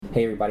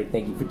Hey everybody,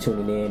 thank you for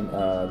tuning in.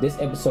 This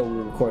episode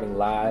we're recording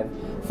live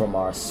from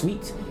our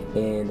suite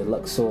in the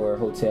Luxor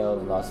Hotel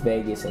in Las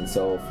Vegas, and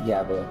so if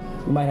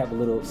we might have a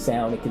little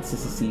sound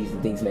inconsistencies and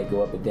things may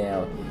go up and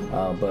down,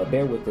 but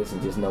bear with us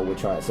and just know we're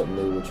trying something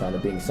new. We're trying to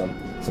bring some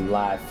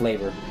live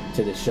flavor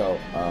to the show,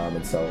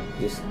 and so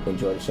just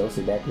enjoy the show,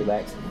 sit back,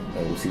 relax,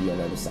 and we'll see you on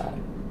the other side.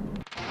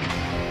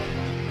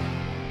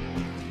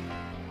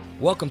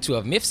 Welcome to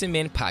a Myths and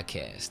Men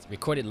podcast,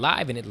 recorded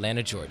live in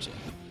Atlanta, Georgia.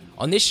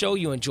 On this show,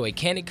 you'll enjoy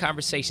candid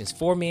conversations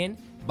for men,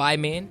 by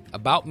men,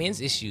 about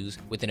men's issues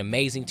with an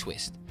amazing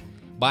twist.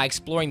 By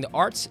exploring the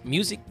arts,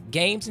 music,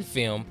 games, and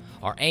film,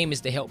 our aim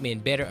is to help men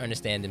better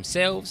understand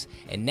themselves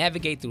and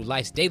navigate through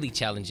life's daily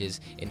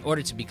challenges in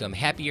order to become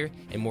happier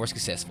and more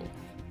successful.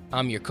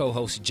 I'm your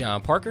co-host,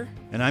 John Parker.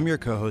 And I'm your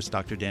co-host,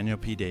 Dr. Daniel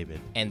P.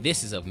 David. And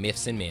this is Of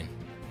Myths and Men.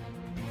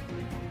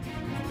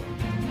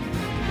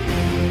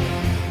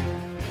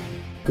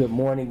 Good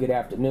morning, good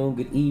afternoon,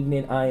 good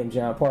evening. I am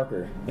John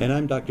Parker. And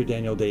I'm Dr.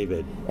 Daniel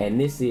David. And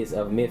this is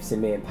Of Myths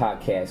and Men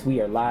podcast.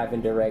 We are live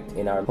and direct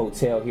in our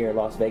hotel here in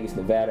Las Vegas,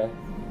 Nevada.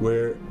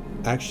 We're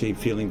actually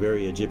feeling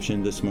very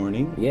Egyptian this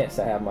morning. Yes,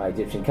 I have my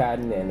Egyptian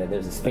cotton, and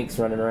there's a Sphinx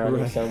running around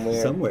here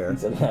somewhere.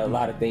 There's a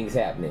lot of things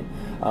happening.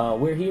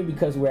 We're here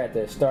because we're at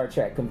the Star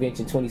Trek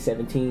Convention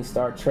 2017,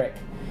 Star Trek.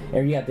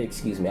 And you have to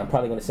excuse me, I'm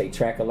probably going to say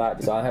Trek a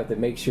lot, so I have to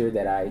make sure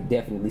that I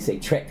definitely say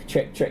Trek.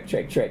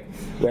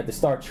 We're at the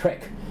Star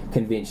Trek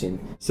Convention.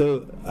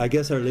 So I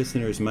guess our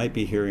listeners might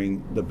be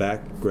hearing the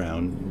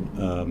background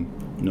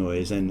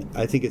noise, and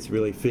I think it's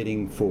really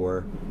fitting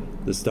for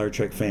the Star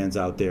Trek fans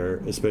out there,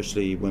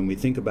 especially when we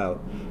think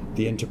about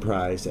the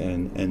Enterprise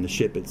and the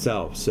ship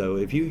itself. So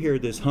if you hear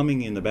this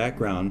humming in the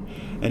background,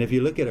 and if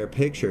you look at our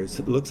pictures,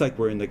 it looks like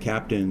we're in the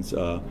captain's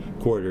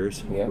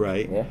quarters,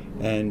 right? Yeah.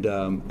 And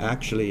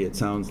actually it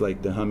sounds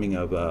like the humming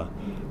of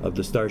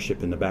the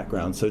starship in the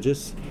background. So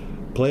just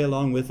play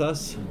along with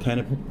us, kind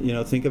of,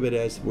 think of it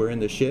as we're in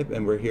the ship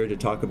and we're here to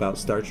talk about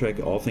Star Trek,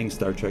 all things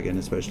Star Trek, and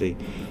especially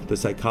the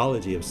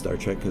psychology of Star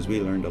Trek, because we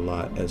learned a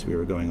lot as we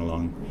were going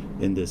along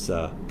in this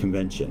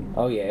convention.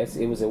 Oh yeah,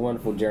 it was a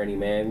wonderful journey,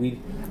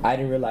 man. I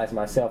didn't realize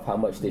myself how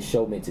much this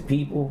show meant to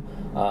people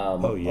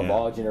of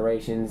all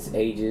generations,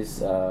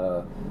 ages,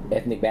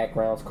 ethnic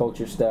backgrounds,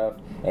 culture stuff,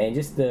 and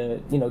just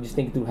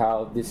thinking through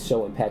how this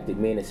show impacted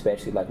men,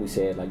 especially like we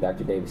said, like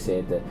Dr. David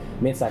said, the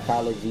men's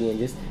psychology and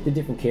just the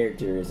different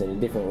characters and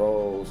the different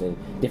roles and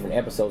different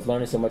episodes,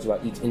 learning so much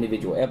about each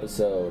individual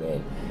episode,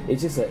 and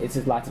it's just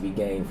a lot to be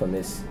gained from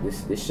this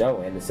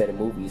show and the set of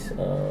movies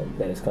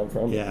that has come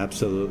from. Yeah,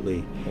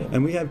 absolutely. Yeah.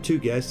 And we have two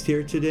guests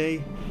here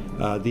today.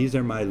 These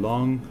are my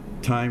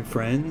long-time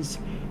friends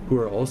who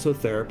are also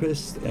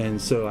therapists, and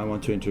so I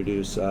want to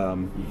introduce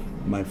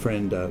my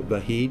friend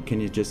Vahid. Can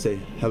you just say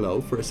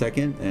hello for a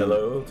second?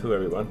 Hello to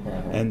everyone.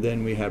 And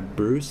then we have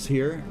Bruce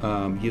here.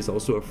 He's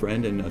also a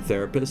friend and a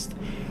therapist.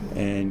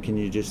 And can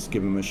you just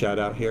give him a shout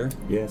out here?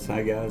 Yes,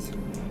 hi guys.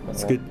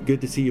 It's good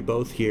to see you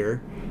both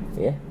here.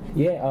 Yeah.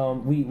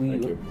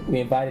 We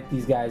invited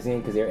these guys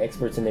in because they're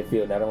experts in their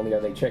field. Not only are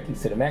they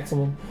Trekkies to the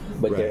maximum,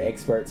 but they're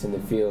experts in the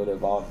field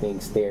of all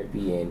things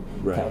therapy and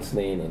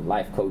counseling and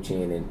life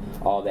coaching and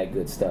all that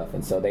good stuff.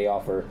 And so they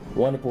offer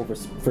wonderful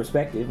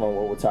perspective on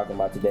what we're talking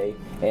about today.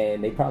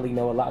 And they probably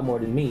know a lot more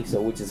than me,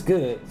 so which is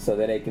good, so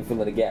that they can fill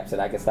in the gaps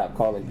and I can stop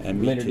calling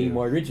Leonard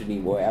Nimoy Richard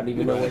Nimoy. I don't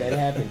even know where that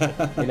happened.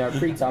 In our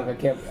pre-talk, I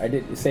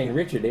did saying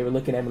Richard. They were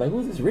looking at me like,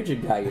 who's this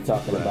Richard guy you're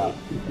talking about?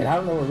 And I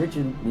don't know where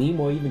Richard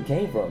Nimoy even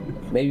came from.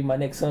 Maybe my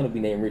next son will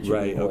be named Richard.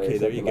 Right, Nimoy okay,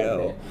 there you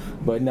go. Like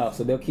but no,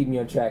 so they'll keep me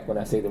on track when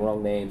I say the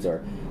wrong names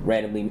or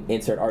randomly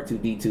insert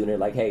R2-D2 and they're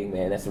like, hey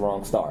man, that's the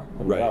wrong star.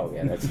 I'm like, oh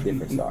yeah, that's a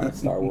different star. That's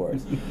Star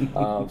Wars.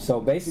 So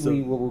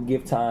basically we'll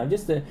give time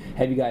just to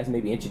have you guys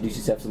maybe introduce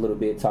yourselves a little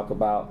bit, talk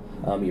about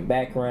your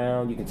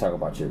background. You can talk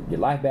about your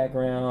life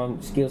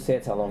background, skill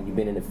sets, how long you've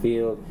been in the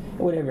field, and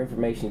whatever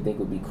information you think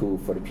would be cool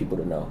for the people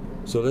to know.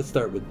 So let's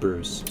start with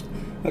Bruce.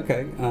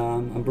 Okay,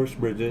 I'm Bruce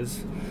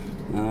Bridges.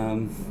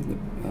 I'm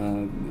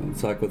a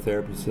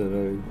psychotherapist at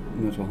a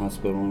mental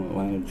hospital in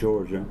Atlanta,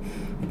 Georgia.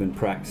 I've been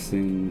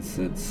practicing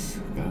since,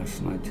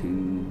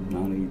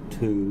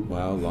 1992.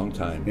 Wow, long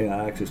time. Yeah,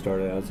 I actually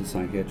started out as a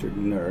psychiatric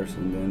nurse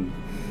and then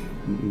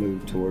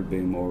moved toward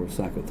being more of a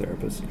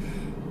psychotherapist.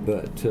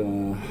 But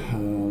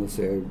let's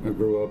see, I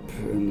grew up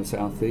in the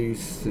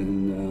Southeast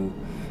and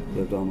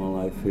lived all my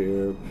life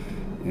here.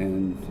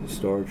 And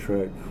Star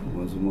Trek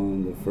was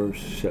one of the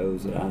first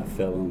shows that I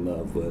fell in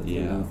love with. Yeah.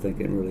 And I think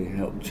it really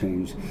helped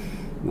change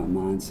my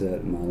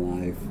mindset and my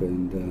life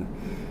and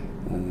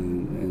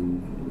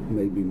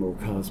made me more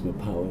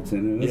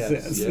cosmopolitan in a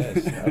sense.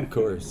 Yes, of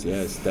course.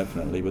 Yes,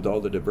 definitely. With all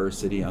the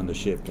diversity on the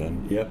ship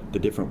and the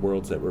different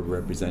worlds that were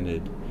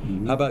represented.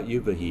 Mm-hmm. How about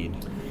you, Vahid?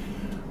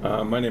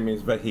 My name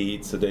is Vahid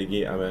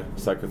Sadeghi. I'm a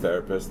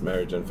psychotherapist,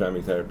 marriage and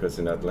family therapist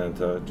in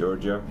Atlanta,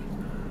 Georgia.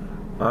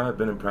 I've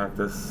been in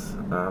practice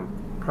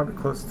probably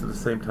close to the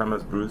same time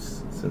as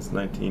Bruce, since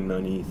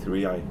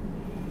 1993. I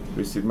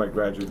received my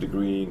graduate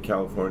degree in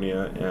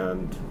California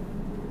and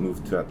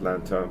moved to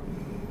Atlanta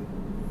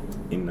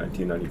in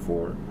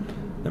 1994.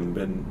 and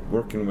been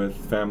working with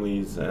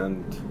families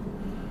and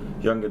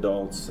young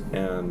adults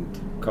and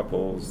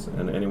couples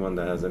and anyone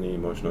that has any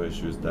emotional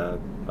issues that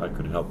I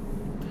could help.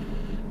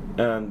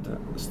 And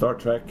Star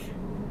Trek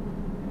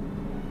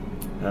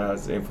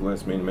has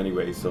influenced me in many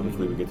ways, so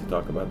hopefully we get to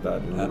talk about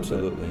that in a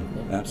little bit.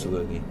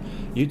 Absolutely.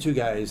 You two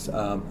guys,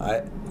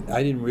 I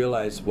didn't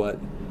realize what,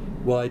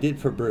 well, I did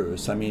for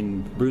Bruce. I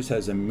mean, Bruce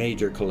has a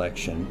major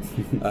collection,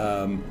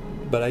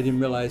 but I didn't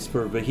realize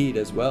for Vahid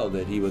as well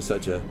that he was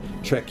such a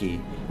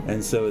Trekkie.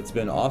 And so it's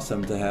been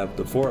awesome to have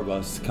the four of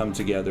us come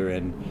together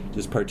and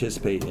just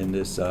participate in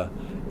this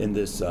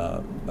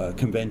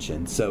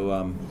convention.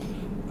 So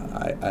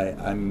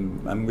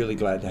I'm really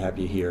glad to have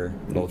you here,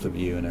 both of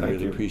you, and I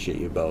really appreciate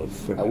you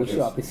both. I wish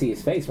y'all could see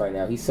his face right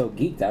now. He's so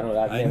geeked. I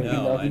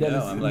know. He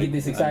doesn't get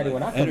this excited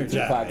when I come to the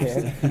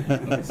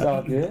podcast. It's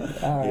all good.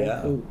 All right,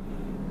 yeah. Cool.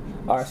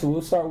 All right, so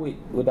we'll start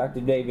with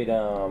Dr. David.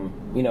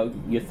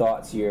 Your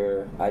thoughts,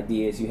 your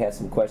ideas. You had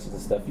some questions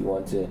and stuff you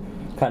want to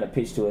kind of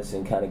pitch to us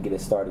and kind of get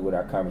us started with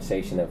our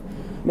conversation of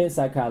men's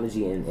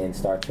psychology and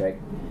Star Trek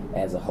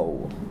as a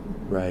whole.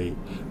 Right.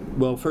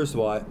 Well, first of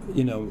all,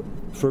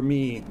 for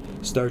me,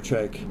 Star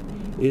Trek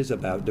is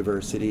about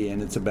diversity,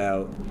 and it's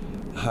about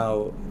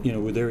how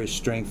there is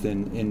strength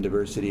in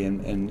diversity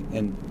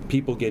and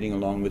people getting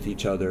along with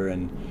each other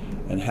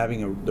and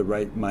having the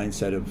right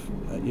mindset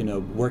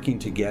of working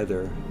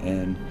together.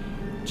 And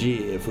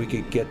if we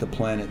could get the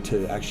planet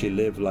to actually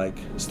live like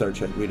Star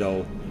Trek, we'd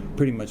all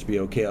pretty much be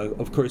okay.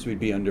 Of course, we'd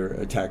be under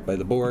attack by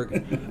the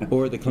Borg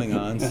or the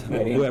Klingons,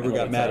 or whoever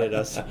got mad at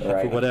us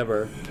for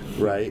whatever,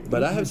 right?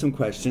 But I have some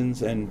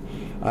questions, and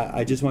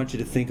I just want you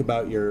to think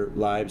about your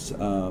lives,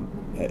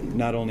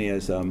 not only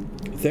as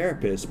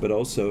therapists, but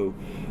also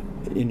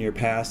in your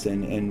past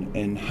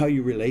and how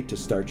you relate to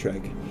Star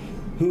Trek.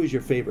 Who is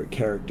your favorite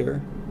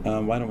character?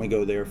 Why don't we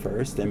go there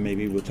first, and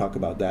maybe we'll talk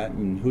about that,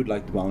 and who'd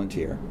like to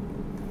volunteer?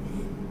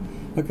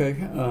 Okay.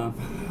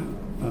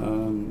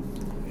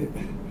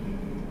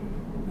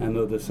 I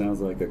know this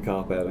sounds like a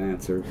cop-out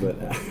answer, but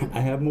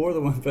I have more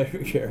than one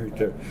favorite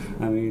character.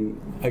 I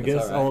mean, I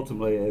guess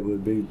ultimately it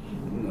would be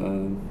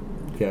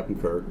Captain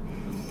Kirk.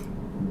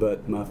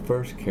 But my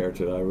first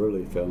character that I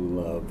really fell in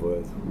love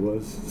with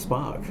was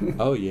Spock.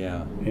 Oh,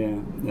 yeah. Yeah,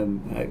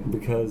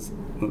 because,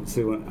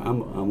 see, when I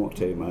won't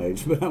tell you my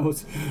age, but I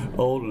was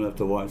old enough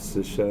to watch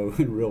the show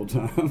in real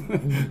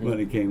time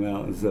when it came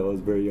out, and so I was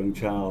a very young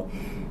child.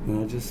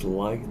 And I just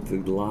liked the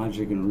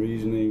logic and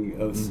reasoning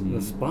of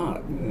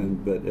Spock.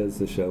 But as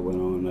the show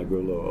went on and I grew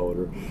a little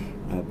older,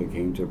 I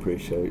began to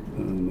appreciate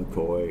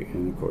McCoy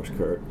and, of course,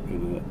 Kirk.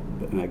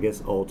 And I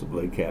guess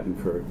ultimately Captain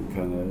Kirk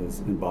kind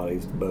of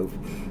embodies both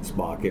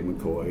Spock and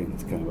McCoy, and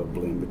it's kind of a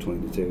blend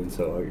between the two. And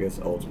so I guess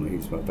ultimately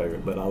he's my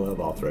favorite, but I love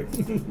all three.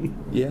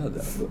 Yeah.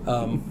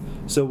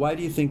 So why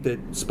do you think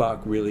that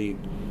Spock really,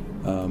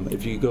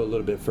 if you go a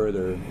little bit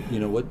further,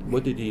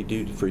 what did he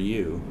do for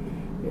you?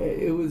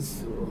 It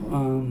was,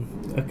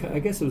 I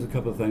guess it was a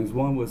couple of things.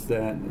 One was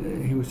that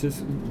he was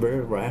just very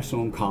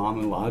rational and calm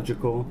and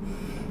logical.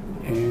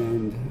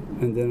 And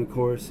then, of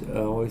course, I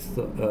always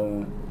thought,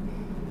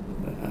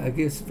 I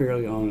guess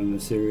fairly on in the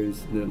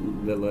series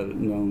that let it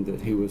known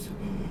that he was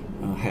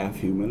half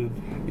human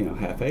and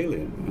half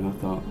alien. And I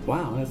thought,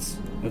 wow, that's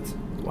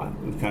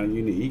kind of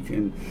unique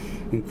and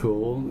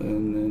cool.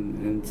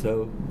 And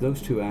so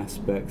those two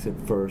aspects at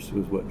first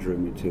was what drew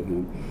me to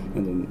him,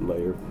 and then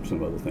later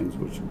some other things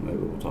which maybe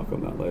we'll talk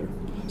about later.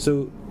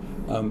 So,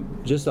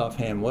 just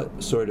offhand,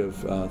 what sort of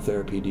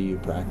therapy do you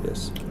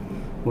practice?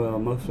 Well,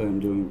 mostly I'm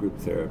doing group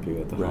therapy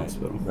at the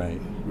hospital.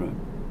 Right.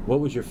 What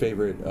was your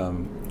favorite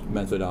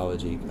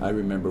methodology? I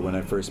remember when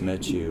I first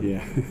met you.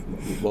 Yeah.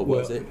 What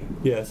was it?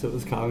 Yeah, so it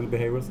was cognitive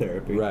behavioral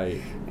therapy. Right.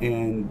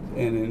 And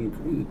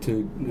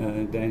to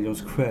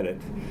Daniel's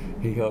credit,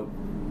 he helped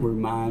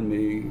remind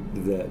me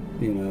that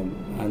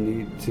I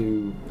need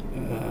to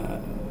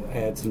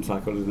add some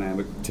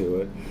psychodynamic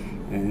to it,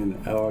 and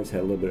I always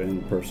had a little bit of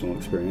interpersonal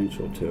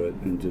experiential to it,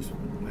 and just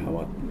how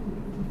I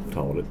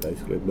taught it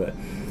basically. But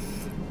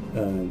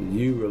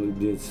you really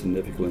did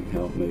significantly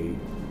help me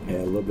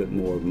add a little bit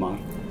more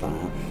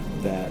modify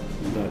that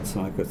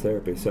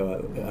psychotherapy.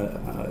 So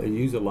I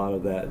use a lot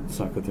of that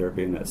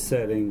psychotherapy in that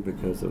setting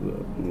because of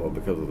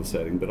the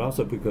setting, but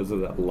also because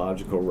of that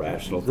logical,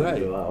 rational thing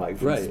that I like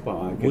from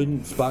Spock.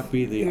 Wouldn't Spock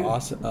be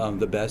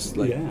the best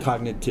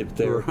cognitive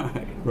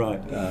therapist?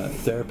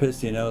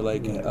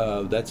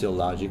 That's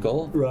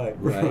illogical.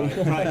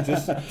 Right.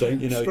 Just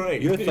think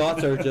straight. Your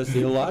thoughts are just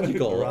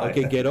illogical.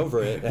 Okay, get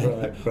over it,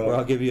 or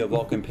I'll give you a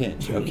Vulcan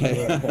pinch.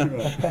 Okay.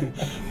 Right.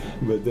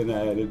 But then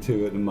I added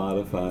to it and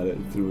modified it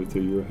through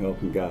your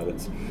help and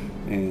guidance,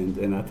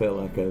 and I felt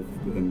like I've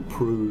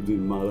improved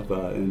and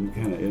modified and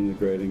kind of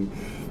integrating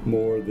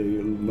more the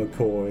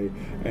McCoy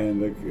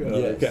and the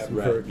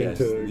Captain Kirk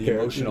into the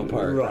emotional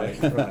part, right,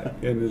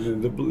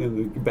 and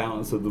the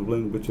balance of the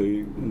blend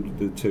between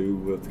the two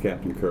with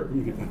Captain Kirk.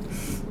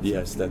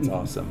 Yes, that's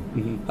awesome.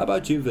 Mm-hmm. How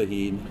about you,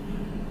 Vahid?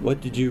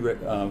 What did you?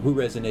 Who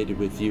resonated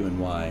with you and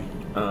why?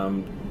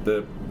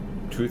 The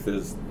truth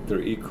is,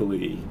 they're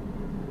equally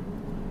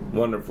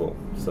wonderful.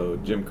 So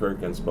Jim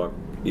Kirk and Spock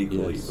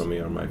equally Yes. for me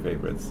are my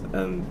favorites.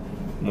 And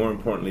more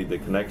importantly, the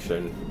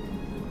connection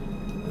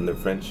and the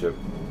friendship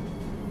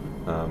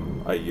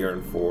I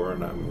yearn for,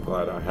 and I'm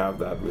glad I have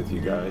that with you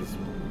guys.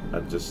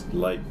 I just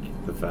like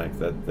the fact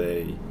that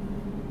they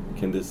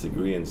can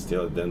disagree and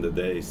still at the end of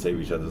the day save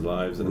each other's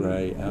lives and,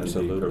 Right, and be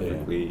absolutely.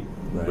 perfectly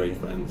Right. great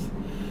friends.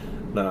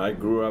 Now, I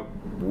grew up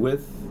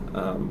with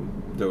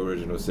the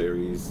original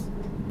series,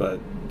 but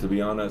to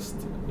be honest,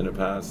 in the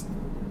past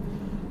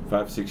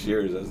 5-6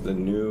 years, as the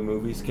new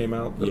movies came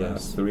out, the Yes.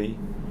 last 3,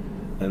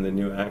 and the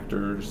new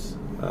actors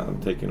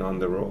taking on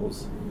the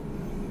roles,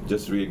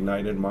 just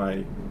reignited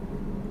my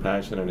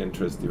passion and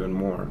interest even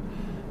more.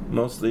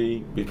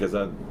 Mostly because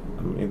I'm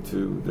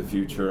into the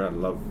future. I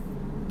love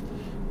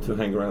to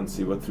hang around and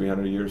see what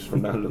 300 years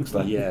from now looks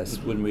like. Yes,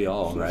 wouldn't we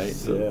all, right?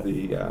 So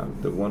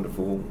the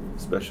wonderful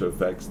special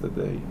effects that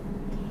they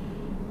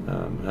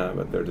have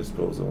at their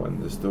disposal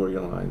and the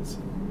storylines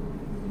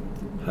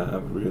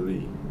have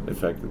really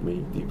affected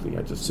me deeply.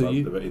 I just love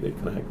the way they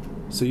connect.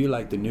 So you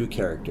like the new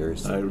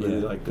characters? I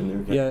really like the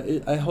new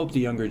characters. Yeah, I hope the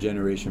younger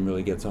generation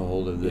really gets a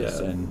hold of this,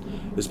 Yeah. and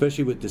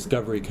especially with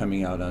Discovery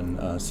coming out on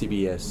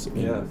CBS,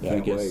 I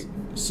can't guess wait.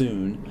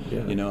 soon.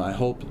 Yeah. I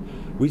hope.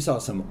 We saw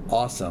some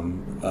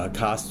awesome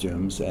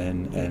costumes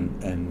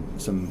and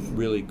some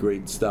really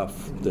great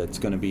stuff that's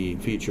going to be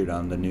featured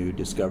on the new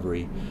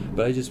Discovery.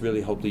 But I just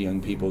really hope the young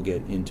people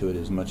get into it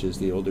as much as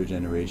the older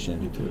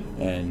generation. Me too.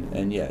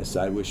 And yes,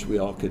 I wish we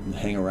all could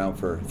hang around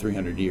for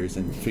 300 years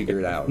and figure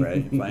it out,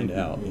 right? Find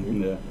out.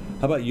 Yeah.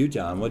 How about you,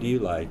 John? What do you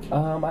like?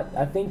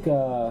 I think we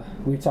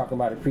were talking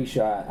about it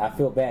pre-show. I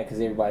feel bad because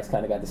everybody's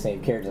kind of got the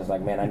same characters. I was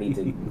like, man, I need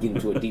to get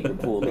into a deeper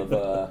pool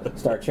of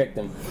Star Trek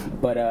them.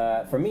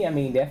 But for me, I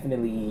mean,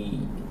 definitely,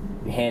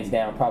 hands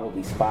down,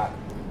 probably Spock.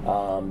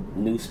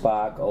 New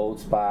Spock, old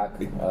Spock,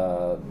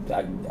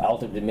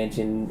 alternate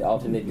dimension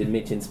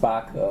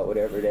Spock,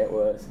 whatever that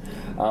was.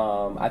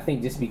 I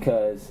think just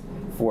because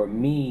for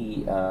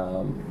me,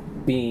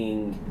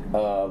 being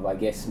of, I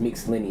guess,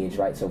 mixed lineage,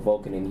 right? So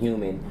Vulcan and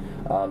human,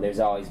 there's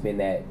always been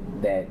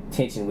that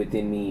tension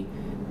within me,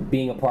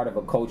 being a part of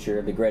a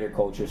culture, the greater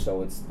culture.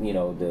 So it's,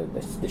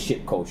 the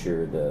ship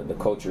culture, the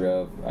culture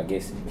of, I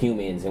guess,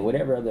 humans and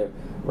whatever other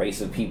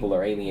race of people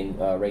or alien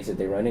race that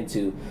they run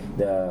into.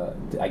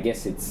 I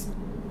guess it's,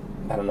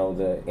 I don't know,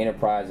 the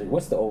Enterprise.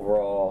 What's the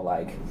overall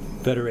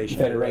Federation,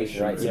 right?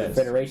 So yes. the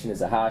Federation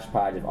is a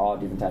hodgepodge of all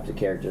different types of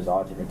characters,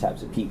 all different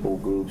types of people,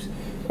 groups.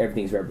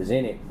 Everything's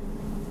represented.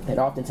 And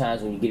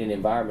oftentimes when you get in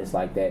environments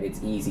like that, it's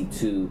easy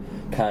to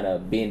kind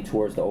of bend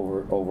towards the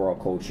overall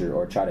culture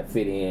or try to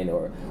fit in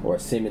or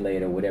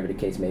assimilate or whatever the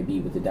case may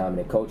be with the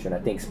dominant culture. And I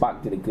think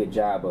Spock did a good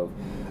job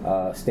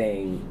of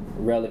staying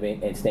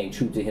relevant and staying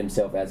true to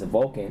himself as a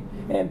Vulcan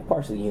and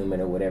partially human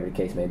or whatever the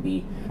case may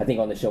be. I think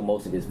on the show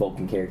most of his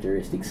Vulcan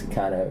characteristics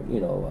kind of,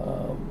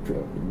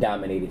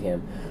 dominated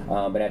him.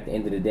 But at the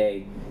end of the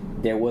day,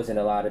 there wasn't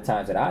a lot of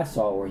times that I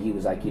saw where he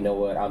was like, you know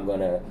what, I'm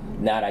going to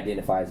not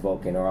identify as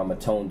Vulcan, or I'm going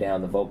to tone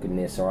down the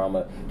Vulcanness, or I'm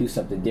going to do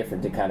something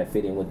different to kind of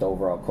fit in with the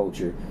overall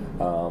culture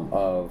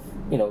of,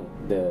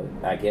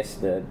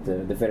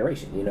 the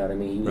Federation. You know what I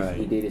mean?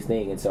 He did his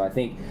thing. And so I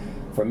think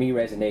for me,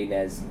 resonating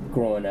as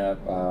growing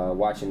up,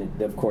 watching,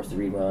 of course, the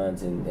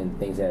reruns and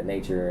things of that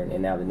nature, and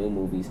now the new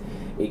movies,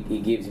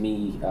 it gives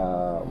me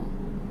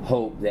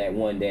hope that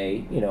one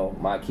day,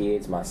 my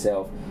kids,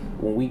 myself,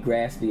 when we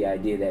grasp the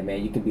idea that,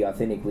 man, you can be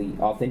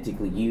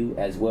authentically you,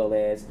 as well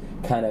as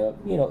kind of,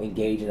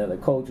 engage in other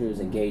cultures,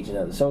 engage in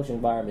other social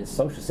environments,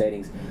 social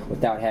settings,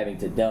 without having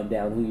to dumb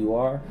down who you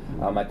are.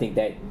 I think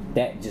that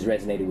just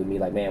resonated with me.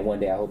 Like, man,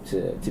 one day I hope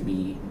to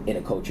be in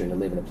a culture and to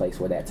live in a place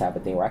where that type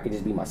of thing, where I could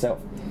just be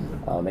myself,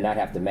 and not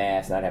have to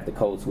mask, not have to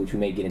code switch. We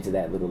may get into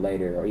that a little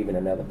later, or even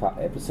another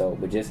episode,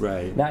 but just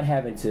not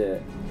having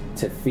to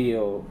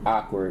feel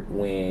awkward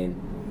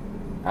when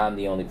I'm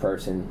the only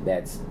person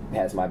that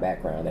has my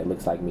background, that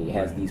looks like me,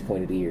 has these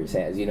pointed ears,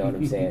 has, you know what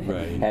I'm saying,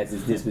 has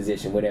this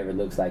disposition, whatever it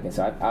looks like. And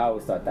so I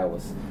always thought that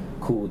was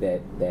cool that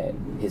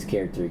his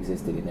character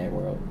existed in that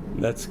world.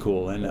 That's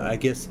cool. And I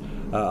guess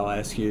I'll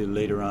ask you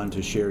later on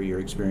to share your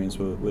experience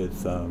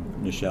with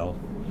Nichelle.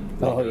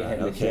 Oh yeah,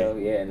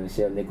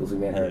 Nichelle Nichols, we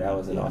met her. That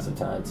was an awesome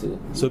time too.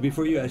 So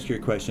before you ask your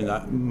question,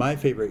 my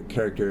favorite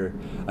character,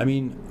 I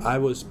mean, I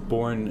was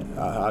born,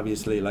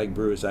 obviously, like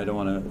Bruce, I don't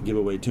want to give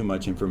away too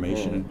much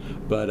information,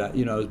 but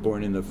I was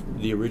born in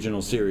the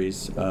original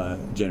series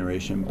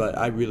generation, but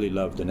I really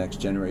loved the Next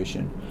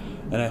Generation,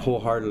 and I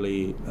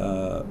wholeheartedly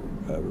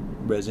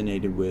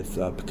resonated with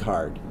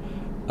Picard.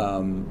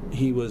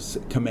 He was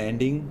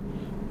commanding.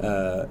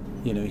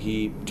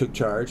 He took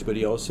charge, but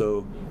he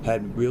also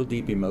had real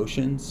deep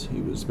emotions. He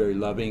was very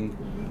loving,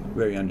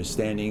 very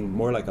understanding,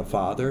 more like a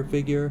father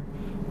figure.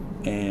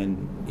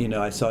 And,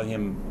 I saw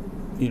him,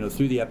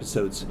 through the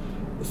episodes,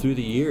 through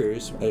the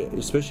years,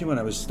 especially when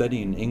I was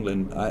studying in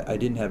England, I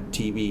didn't have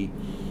TV.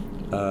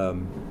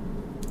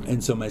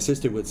 And so my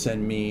sister would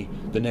send me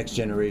the Next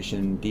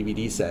Generation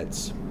DVD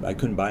sets. I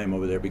couldn't buy them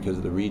over there because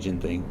of the region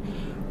thing.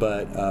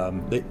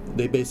 But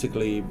they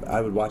basically,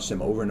 I would watch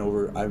them over and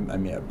over. I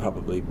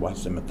probably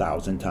watched them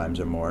 1,000 times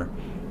or more.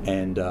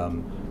 And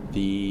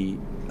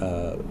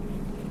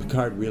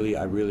Picard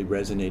I really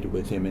resonated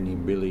with him, and he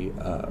really,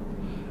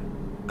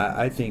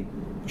 I think,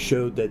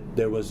 showed that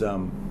there was a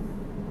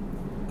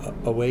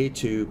way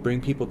to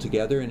bring people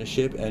together in a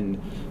ship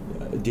and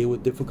deal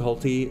with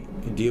difficulty,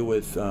 deal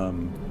with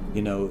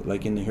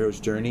like in the hero's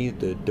journey,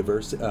 the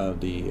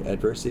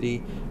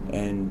adversity,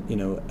 and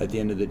at the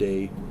end of the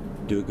day,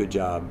 do a good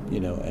job,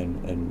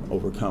 and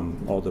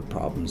overcome all the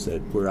problems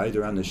that were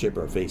either on the ship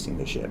or facing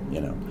the ship,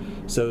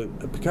 So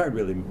Picard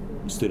really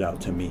stood out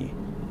to me.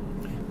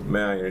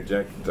 May I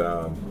interject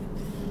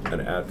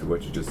and add to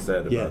what you just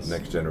said about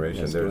Next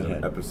Generation? Yes, There's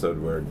an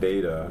episode where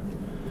Data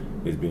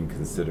is being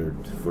considered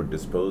for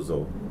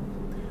disposal.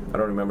 I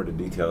don't remember the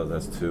details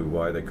as to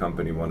why the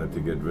company wanted to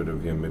get rid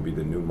of him. Maybe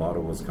the new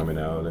model was coming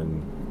out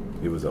and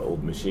he was an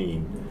old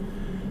machine.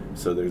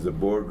 So there's a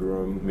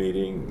boardroom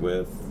meeting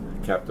with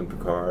Captain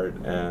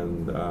Picard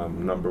and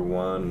number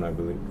one, I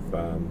believe,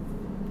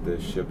 the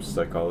ship's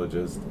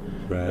psychologist,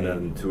 and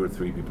then 2 or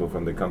 3 people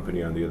from the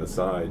company on the other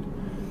side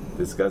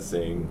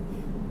discussing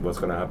what's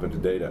going to happen to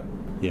Data.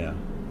 Yeah.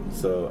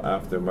 So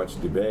after much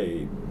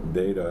debate,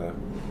 Data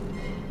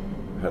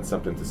had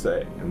something to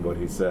say, and what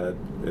he said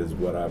is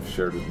what I've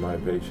shared with my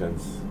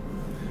patients,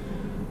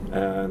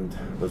 and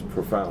was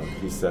profound.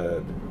 He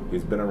said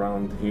he's been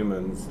around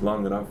humans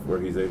long enough where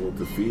he's able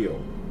to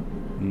feel,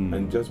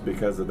 and just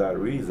because of that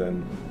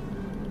reason,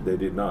 they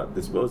did not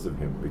dispose of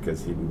him,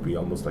 because he would be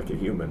almost like a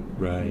human,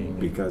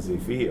 because he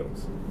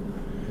feels,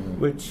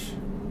 which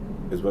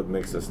is what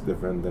makes us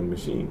different than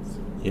machines.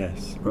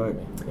 Yes. Right.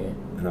 Yeah.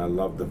 And I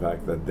love the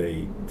fact that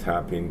they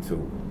tap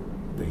into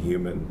the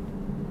human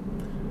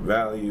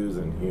values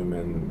and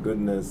human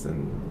goodness,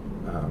 and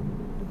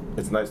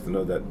it's nice to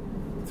know that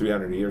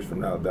 300 years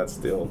from now, that's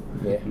still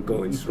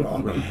going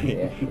strong.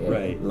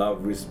 Right.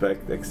 Love,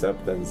 respect,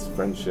 acceptance,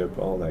 friendship,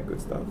 all that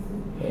good stuff.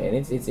 And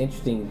it's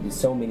interesting, there's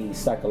so many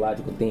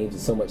psychological themes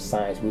and so much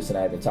science. Bruce and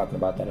I have been talking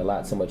about that a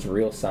lot, so much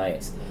real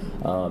science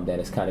that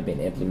has kind of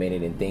been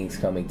implemented, and things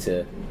coming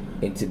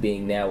into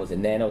being now with the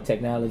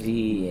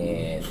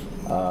nanotechnology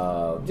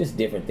and just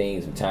different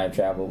things with time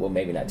travel. Well,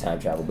 maybe not time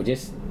travel, but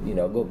just,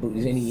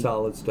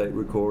 solid state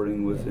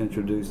recording was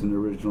introduced in the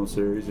original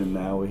series, and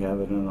now we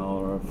have it on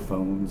all our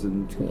phones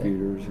and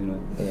computers,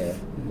 Yeah.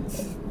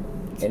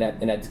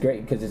 And that's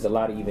great, because there's a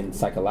lot of even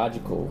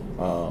psychological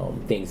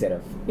things that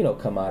have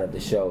come out of the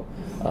show.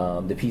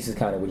 The pieces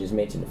kind of we just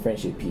mentioned, the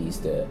friendship piece,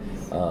 the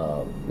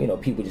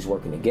people just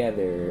working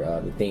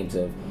together, the themes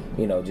of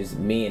just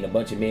a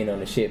bunch of men on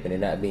the ship, and it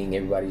not being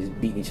everybody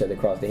just beating each other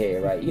across the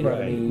head, right? What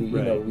I mean?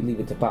 We leave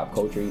it to pop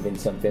culture, even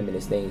some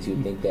feminist things.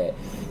 You'd think that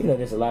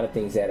there's a lot of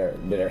things that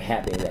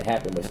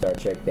happen with Star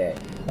Trek that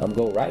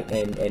go right,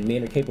 and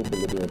men are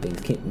capable of doing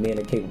things. Men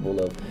are capable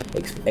of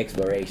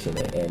exploration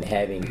and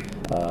having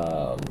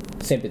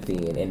sympathy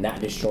and not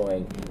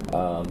destroying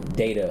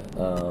Data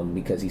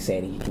because he's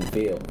saying he can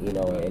feel,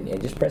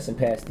 and just pressing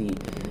past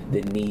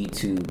the need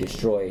to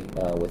destroy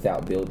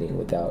without building,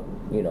 without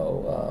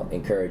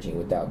encouraging,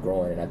 without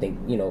growing. And I think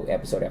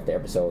episode after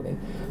episode and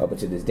up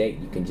until this date,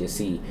 you can just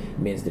see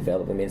men's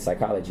development, men's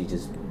psychology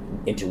just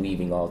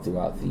interweaving all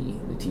throughout the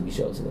TV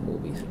shows and the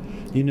movies.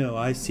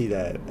 I see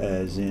that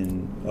as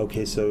in,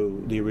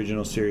 so the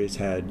original series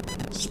had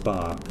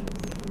Spock,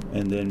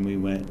 and then we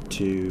went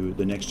to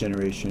the Next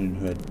Generation,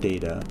 who had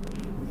Data.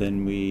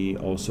 Then we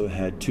also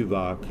had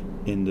Tuvok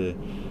in the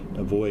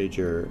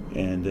Voyager,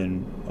 and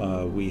then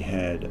we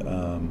had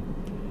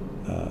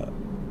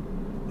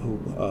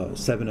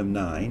Seven of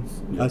Nine,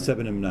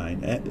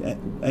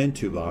 and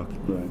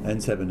Tuvok,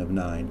 and Seven of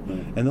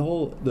Nine, and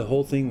the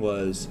whole thing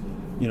was,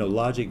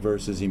 logic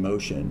versus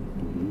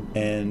emotion,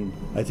 and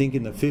I think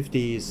in the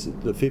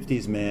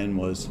 50s man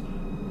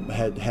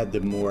had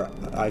the more,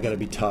 I gotta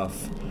be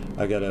tough,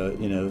 I gotta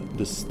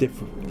the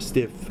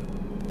stiff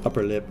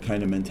upper lip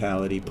kind of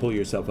mentality, pull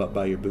yourself up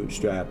by your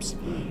bootstraps,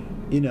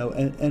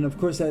 and of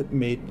course that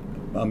made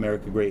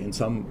America great in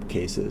some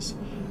cases.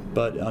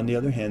 But on the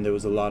other hand, there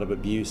was a lot of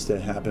abuse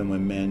that happened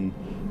when men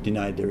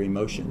denied their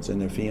emotions and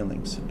their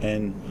feelings.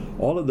 And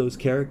all of those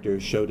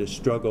characters showed a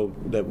struggle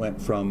that went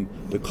from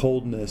the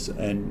coldness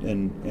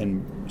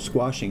and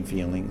squashing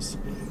feelings,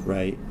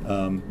 right?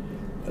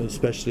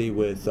 Especially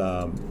with,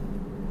 in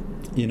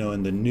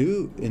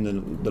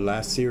the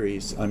last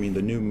series,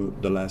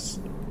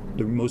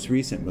 the most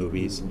recent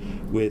movies,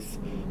 with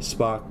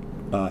Spock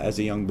as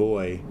a young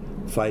boy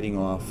fighting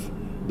off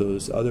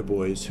those other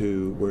boys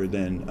who were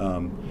then,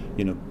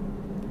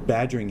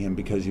 badgering him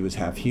because he was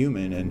half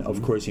human and,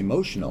 of course,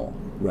 emotional,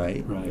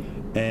 right? Right.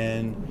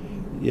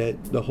 And yet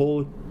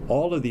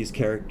all of these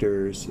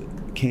characters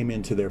came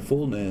into their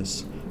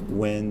fullness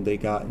when they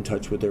got in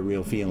touch with their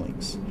real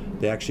feelings.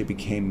 They actually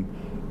became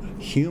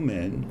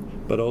human,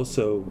 but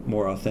also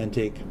more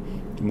authentic,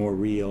 more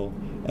real,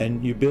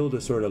 and you build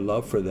a sort of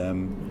love for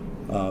them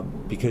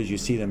because you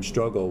see them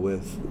struggle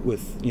with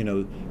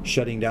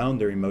shutting down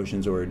their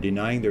emotions or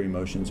denying their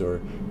emotions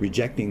or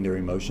rejecting their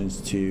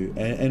emotions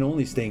and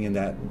only staying in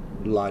that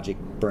logic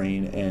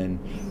brain and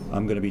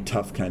I'm going to be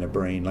tough kind of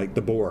brain, like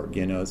the Borg.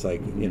 It's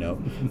like no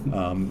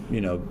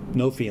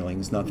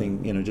feelings,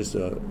 nothing. Just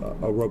a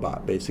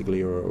robot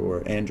basically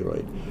or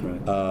android.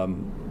 Right.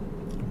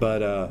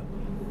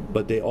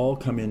 But they all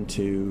come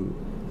into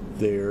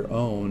their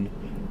own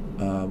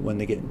when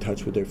they get in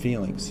touch with their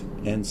feelings.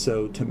 And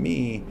so to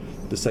me,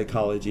 the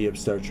psychology of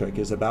Star Trek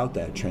is about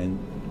that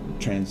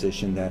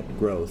transition, that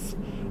growth.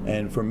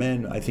 And for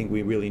men, I think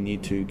we really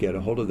need to get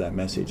a hold of that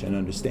message and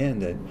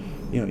understand that,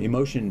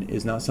 emotion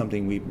is not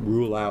something we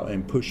rule out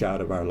and push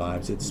out of our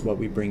lives. It's what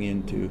we bring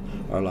into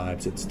our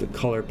lives. It's the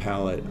color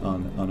palette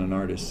on an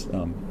artist,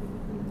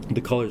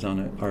 the colors on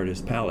an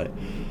artist's palette.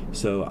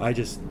 So I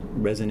just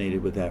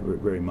resonated with that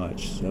very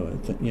much. So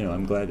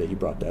I'm glad that you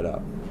brought that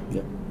up.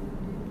 Yep.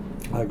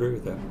 I agree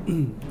with that.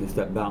 It's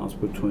that balance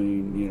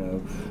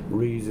between,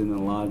 reason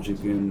and logic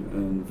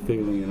and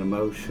feeling and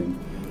emotion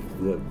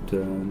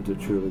that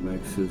truly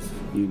makes us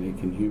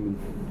unique and human.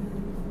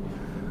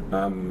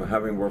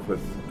 Having worked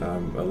with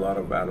a lot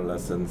of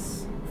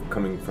adolescents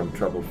coming from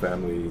troubled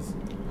families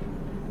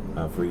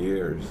for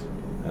years,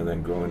 and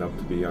then growing up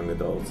to be young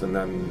adults, and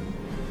then,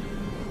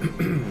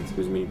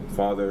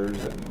 fathers,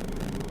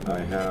 I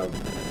have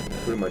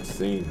pretty much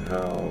seen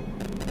how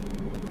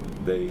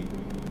they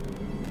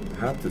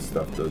have to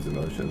stuff those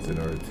emotions in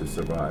order to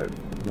survive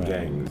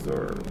gangs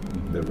or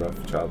the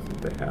rough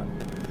childhood they have.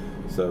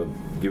 So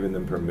giving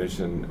them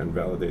permission and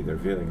validate their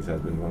feelings has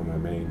been one of my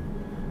main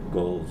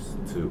goals,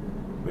 to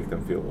make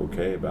them feel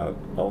okay about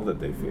all that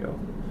they feel.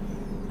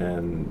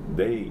 And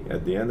they,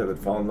 at the end of it,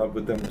 fall in love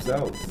with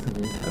themselves,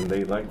 and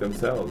they like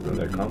themselves, and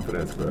their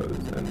confidence grows,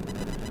 and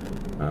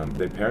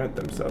they parent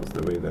themselves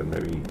the way that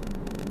maybe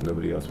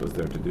nobody else was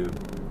there to do.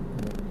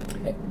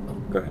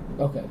 Go ahead.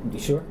 Okay, you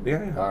sure?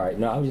 Yeah. All right.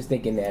 No, I was just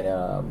thinking that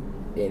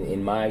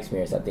in my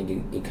experience, I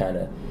think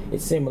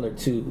it's similar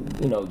to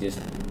just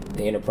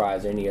the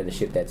Enterprise or any other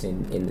ship that's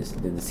in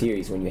the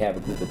series, when you have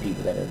a group of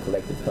people that are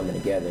collectively coming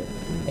together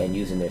and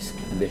using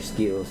their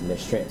skills and their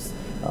strengths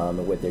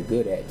and what they're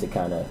good at to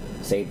kind of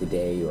save the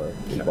day or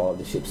keep all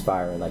the ships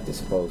firing like they're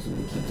supposed to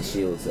keep the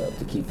shields up,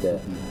 to keep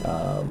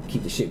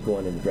the ship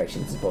going in the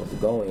direction it's supposed to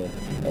go in.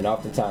 And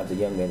oftentimes the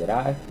young men that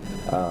I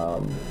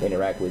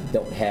interact with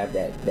don't have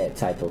that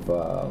type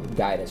of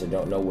guidance, or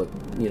don't know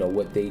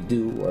what they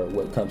do or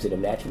what comes to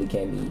them naturally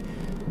can be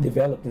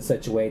developed in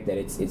such a way that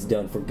it's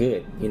done for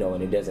good,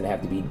 and it doesn't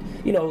have to be,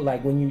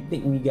 like when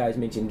you guys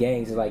mention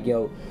gangs, it's like,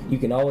 you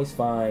can always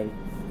find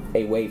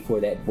a way for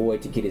that boy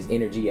to get his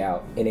energy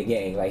out in a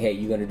gang. Like, hey,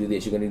 you're going to do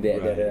this, you're going to do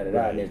that,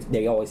 and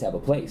they always have a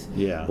place.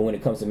 Yeah. But when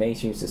it comes to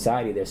mainstream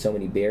society, there's so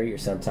many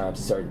barriers sometimes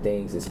to certain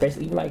things,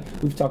 especially even like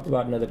we've talked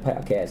about in other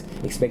podcasts,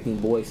 expecting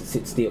boys to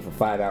sit still for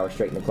 5 hours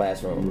straight in the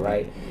classroom,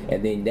 right?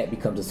 And then that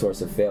becomes a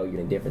source of failure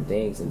in different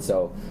things. And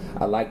so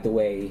I like the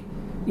way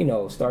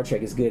Star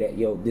Trek is good at,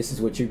 this is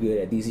what you're good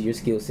at, these are your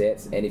skill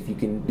sets, and if you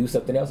can do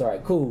something else, all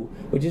right, cool,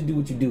 but just do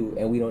what you do,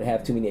 and we don't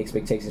have too many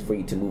expectations for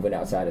you to move it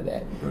outside of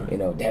that.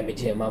 Right. Damn it,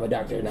 Jim, I'm a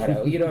doctor, not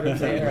a, you know what I'm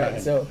saying, right?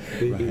 So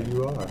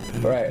you are.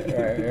 Right,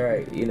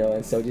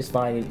 and so just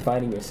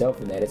finding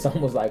yourself in that. It's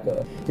almost like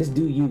just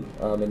do you,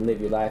 and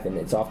live your life. And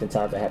it's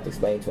oftentimes I have to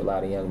explain to a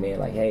lot of young men,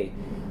 like, hey,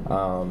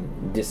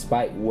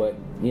 despite what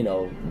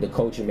the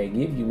culture may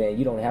give you, man,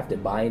 you don't have to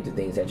buy into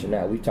things that you're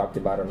not. We've talked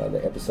about on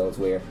other episodes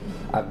where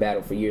I've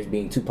battled for years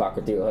being Tupac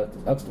or Theo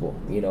Huxtable,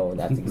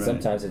 and I think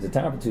sometimes it's a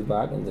time for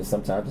Tupac and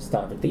sometimes it's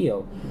time for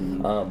Theo,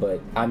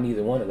 but I'm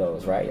neither one of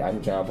those, right?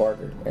 I'm John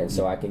Parker, and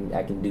so I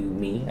can do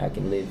me, I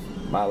can live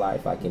my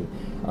life, I can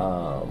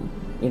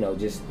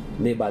just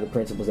live by the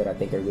principles that I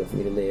think are good for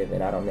me to live,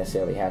 and I don't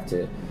necessarily have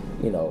to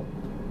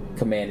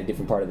command a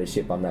different part of the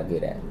ship I'm not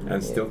good at,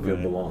 and still feel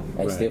belong,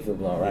 and still feel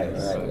belong, right?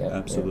 Yes, right, yeah,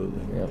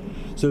 absolutely. Yeah.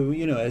 So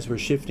as we're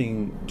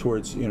shifting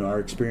towards our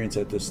experience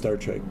at the Star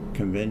Trek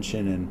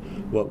convention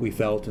and what we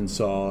felt and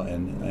saw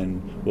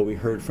and what we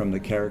heard from the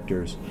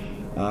characters,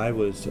 I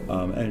was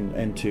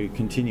and to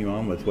continue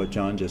on with what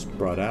John just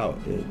brought out,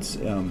 it's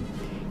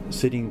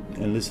sitting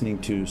and listening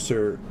to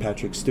Sir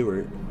Patrick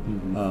Stewart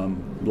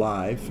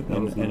live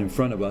and in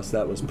front of us.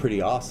 That was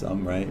pretty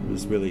awesome, right? It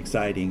was really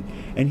exciting.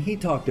 And he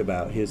talked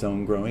about his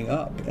own growing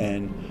up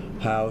and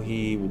how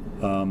he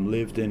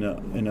lived in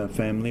a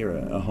family or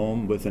a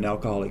home with an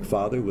alcoholic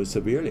father, was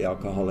severely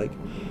alcoholic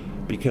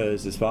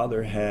because his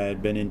father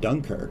had been in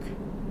Dunkirk,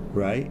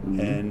 right?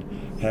 And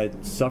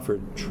had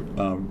suffered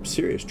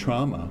serious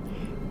trauma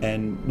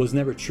and was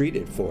never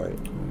treated for it.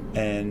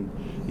 And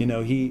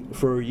he,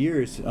 for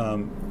years,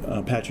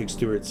 Patrick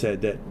Stewart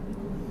said that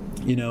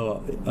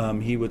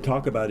he would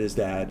talk about his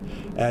dad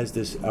as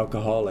this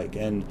alcoholic,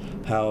 and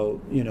how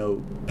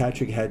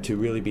Patrick had to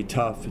really be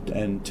tough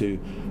and to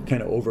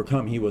kind of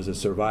overcome. He was a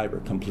survivor,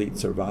 complete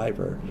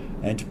survivor,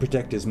 and to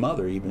protect his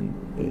mother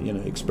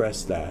even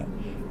expressed that.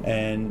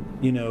 And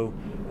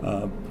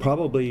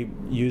probably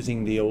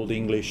using the old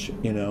English.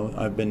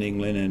 I've been to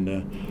England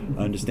and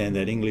understand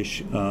that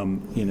English,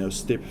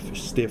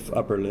 stiff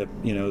upper lip.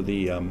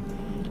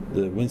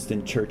 The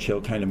Winston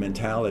Churchill kind of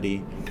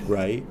mentality,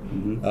 right?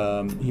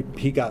 Mm-hmm.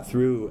 He got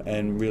through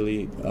and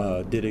really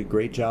did a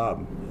great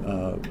job,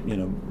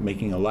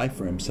 making a life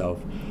for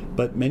himself.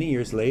 But many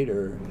years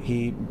later,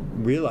 he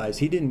realized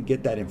he didn't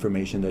get that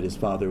information that his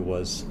father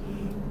was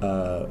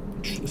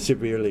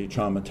severely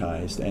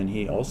traumatized, and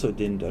he also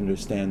didn't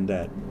understand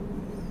that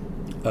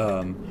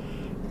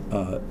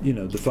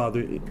the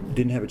father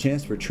didn't have a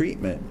chance for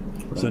treatment.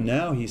 Right. So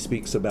now he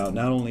speaks about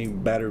not only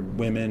battered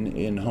women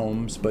in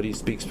homes, but he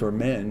speaks for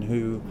men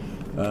who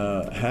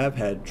have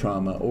had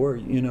trauma or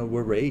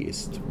were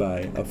raised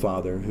by a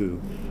father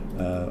who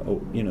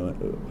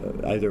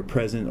either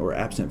present or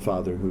absent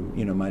father who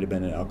might have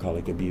been an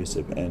alcoholic,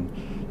 abusive, and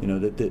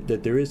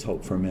that there is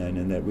hope for men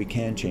and that we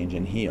can change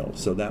and heal.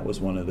 So that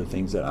was one of the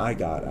things that I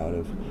got out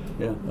of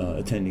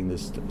attending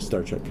this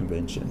Star Trek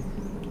convention.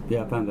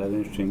 Yeah, I found that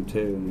interesting too,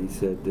 and he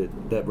said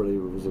that really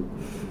was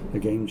a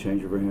game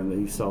changer for him, that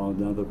he saw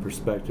another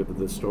perspective of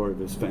the story of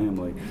his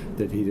family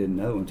that he didn't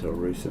know until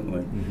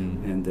recently,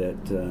 and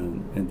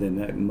then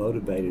that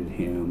motivated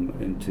him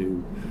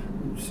into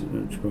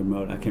to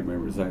promote, I can't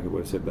remember exactly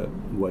what it said, but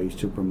ways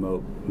to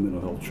promote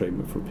mental health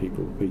treatment for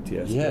people with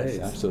PTSD. Yes,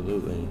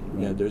 absolutely.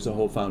 Right. Yeah, there's a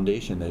whole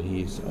foundation that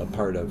he's a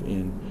part of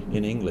in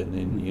England,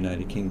 in the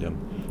United Kingdom,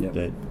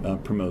 that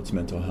promotes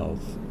mental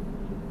health.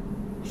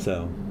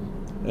 So,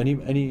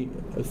 any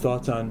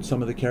thoughts on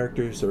some of the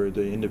characters or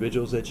the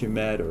individuals that you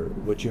met or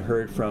what you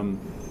heard from?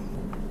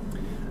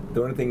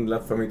 The only thing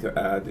left for me to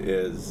add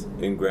is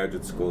in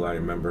graduate school, I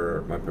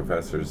remember my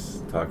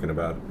professors talking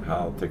about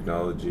how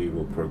technology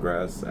will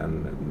progress,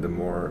 and the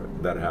more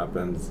that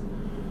happens,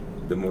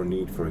 the more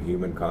need for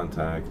human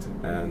contact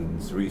and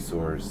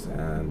resource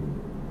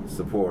and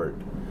support.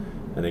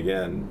 And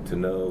again, to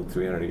know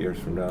 300 years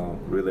from now,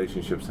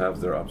 relationships have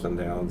their ups and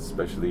downs,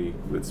 especially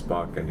with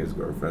Spock and his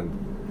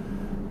girlfriend.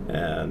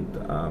 And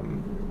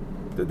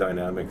the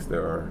dynamics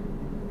there are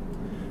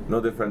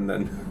no different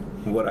than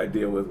what I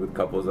deal with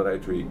couples that I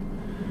treat.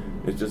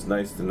 It's just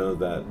nice to know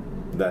that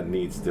that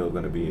need's still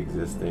going to be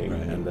existing,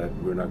 right, and that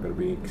we're not going to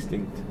be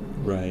extinct.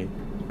 Right.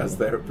 As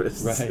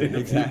therapists. Right,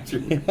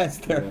 exactly. As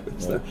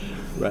therapists.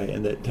 Right,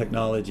 and that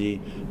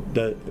technology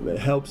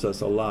helps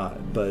us a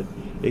lot, but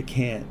it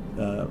can't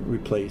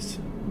replace,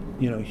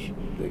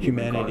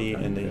 humanity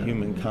and the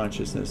human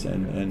consciousness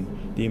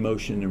and the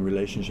emotion and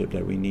relationship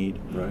that we need.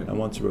 Right. I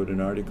once wrote an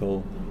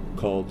article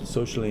called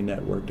Socially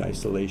Networked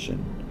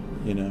Isolation,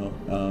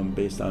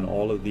 based on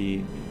all of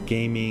the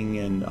gaming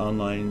and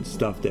online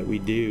stuff that we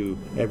do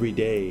every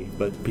day,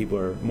 but people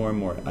are more and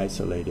more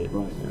isolated.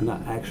 Right,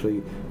 not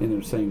actually in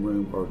the same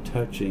room or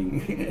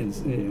touching.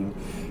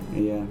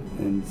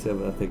 And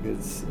so I think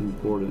it's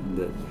important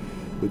that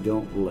we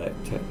don't let,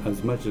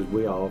 as much as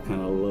we all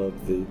kind of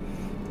love the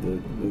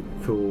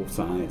cool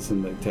science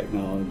and the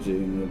technology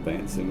and the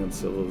advancing of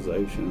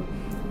civilization,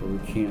 we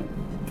can't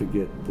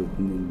forget the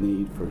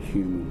need for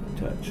human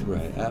touch.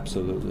 Right,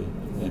 absolutely.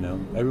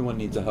 Everyone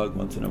needs a hug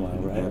once in a while,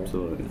 right?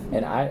 Absolutely.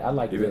 And I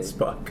like even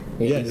Spock.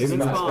 Yes, even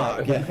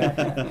Spock.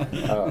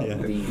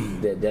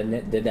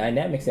 The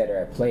dynamics that are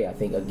at play, I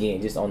think,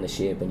 again, just on the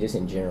ship and just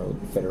in general,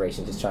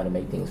 Federation just trying to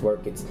make things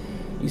work.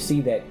 You see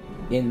that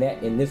in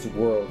this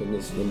world, in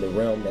the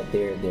realm that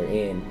they're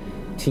in,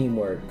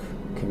 teamwork,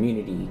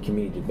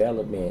 community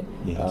development,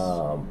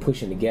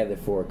 pushing together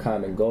for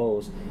common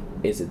goals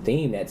is a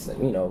theme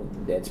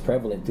that's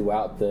prevalent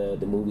throughout the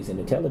movies and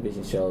the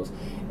television shows.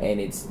 And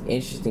it's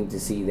interesting to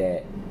see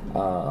that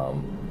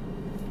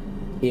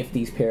if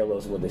these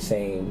parallels were the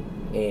same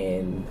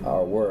in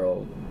our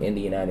world, in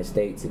the United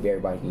States, if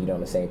everybody can get on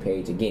the same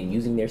page, again,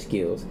 using their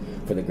skills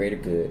for the greater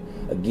good,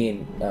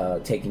 again,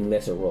 taking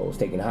lesser roles,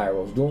 taking higher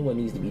roles, doing what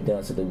needs to be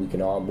done so that we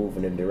can all move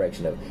in the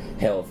direction of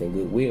health and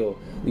goodwill,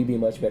 we'd be in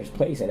a much better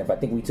place. And if I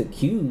think we took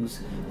cues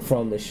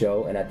from the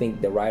show, and I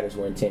think the writers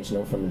were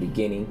intentional from the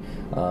beginning,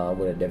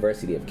 with a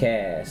diversity of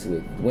cast,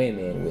 with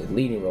women, with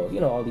leading roles,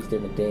 all these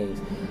different things,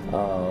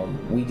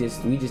 we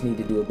just need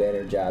to do a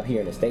better job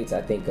here in the States,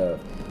 I think, of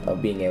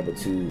being able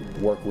to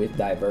work with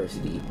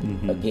diversity,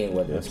 again,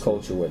 whether it's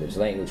culture, whether it's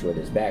language,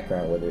 whether it's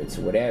background, whether it's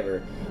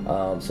whatever,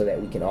 so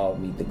that we can all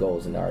meet the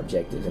goals and our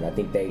objectives. And I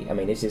think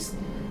it's just,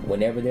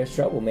 whenever there's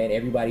trouble, man,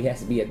 everybody has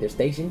to be at their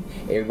station.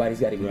 Everybody's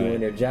got to be doing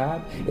their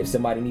job. If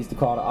somebody needs to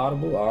call the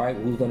audible, all right,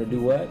 who's going to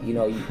do what?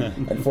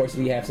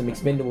 Unfortunately, you have some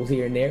expendables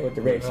here and there with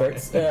the red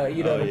shirts, what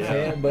I'm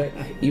saying? But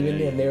even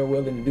then, they're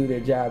willing to do their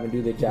job and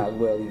do their job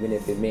well, even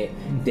if it meant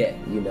death,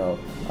 And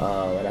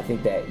I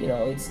think that,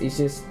 it's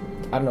just,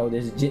 I don't know,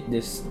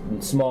 there's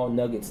small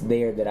nuggets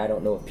there that I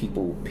don't know if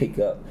people pick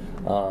up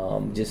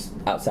just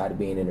outside of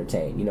being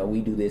entertained. We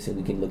do this and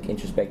we can look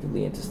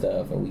introspectively into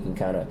stuff, and we can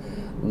kind of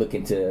look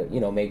into,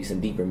 maybe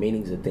some deeper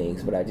meanings of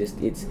things. But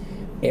it's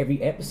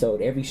every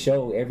episode, every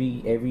show,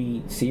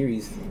 every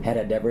series had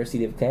a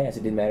diversity of cast.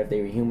 It didn't matter if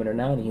they were human or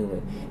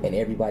non-human, and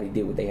everybody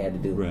did what they had to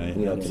do,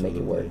 to make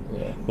it work.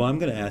 Yeah. Well, I'm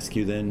going to ask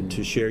you then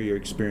to share your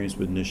experience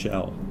with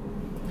Nichelle.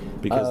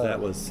 because that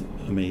was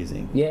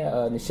amazing. Yeah,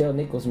 Nichelle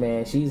Nichols,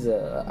 man, she's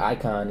a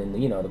icon in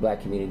the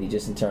black community,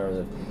 just in terms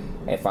of,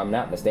 if I'm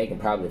not mistaken,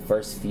 probably the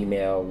first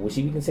female. Would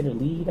she be considered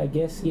lead? I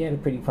guess she had a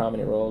pretty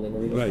prominent role in the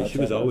original. Right, she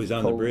was always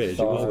on the bridge.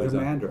 She was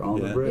commander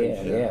on the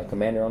bridge. Yeah,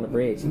 commander on the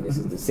bridge. And this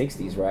is the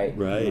 '60s, right?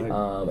 Right.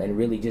 And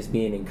really just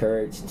being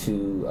encouraged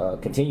to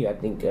continue. I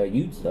think Dan,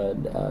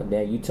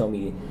 you told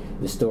me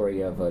the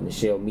story of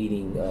Nichelle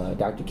meeting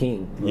Dr.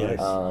 King.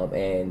 Yes.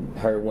 And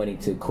her wanting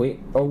to quit.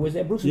 Or was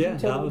that Bruce? Yeah,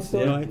 No,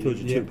 I told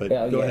you too, but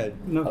go ahead.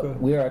 No, go ahead.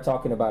 We are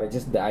talking about it,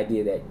 just the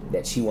idea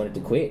that she wanted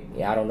to quit.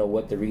 I don't know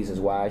what the reasons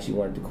why she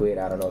wanted to quit.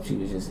 I don't know if she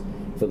was just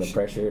feeling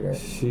pressured or.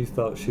 She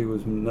thought she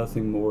was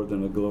nothing more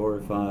than a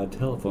glorified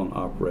telephone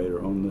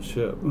operator on the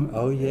ship.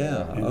 Oh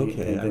yeah, And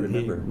okay, I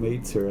remember. He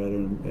meets her at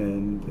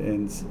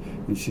and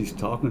she's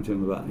talking to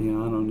him about, I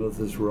don't know if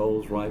this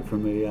role's right for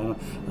me.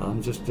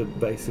 I'm just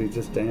basically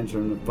just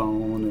answering the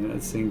phone, and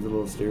it seems a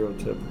little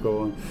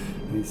stereotypical.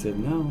 And he said,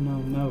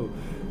 no,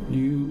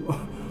 you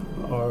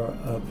are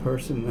a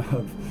person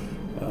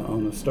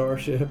on a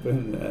starship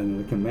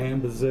and a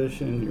command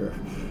position. You're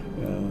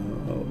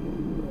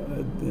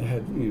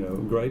had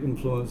great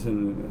influence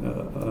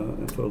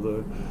for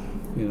the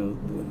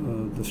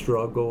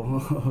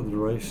struggle of the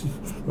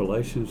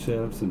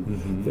relationships,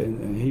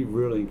 and he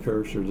really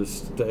encouraged her to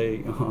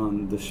stay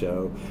on the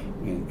show,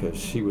 and because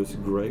she was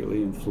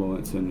greatly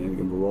influenced and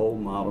a role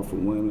model for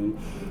women,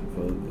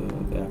 for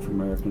the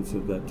African Americans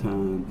of that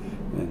time,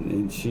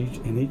 and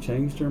he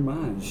changed her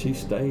mind. She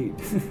stayed,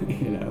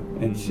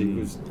 and she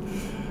was.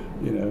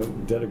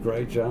 Did a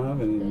great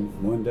job, and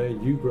one day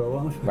you grow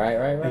up,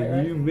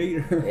 and you meet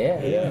her.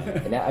 Yeah.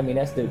 And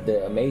that's the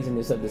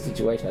amazingness of the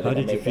situation. How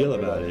did you feel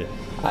about it?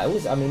 I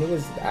was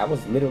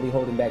literally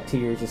holding back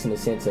tears, just in the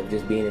sense of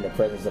just being in the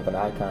presence of an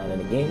icon.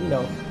 And again,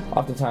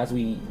 oftentimes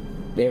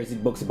there's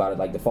books about it,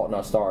 like The Fault in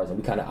Our Stars, and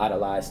we kind of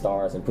idolize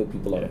stars and put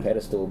people on a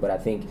pedestal. But I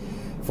think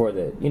for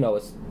the,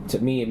 to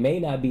me, it may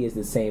not be as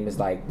the same as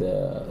like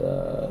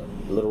the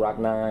Little Rock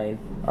Nine,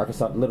 or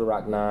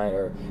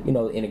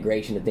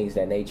integration of things of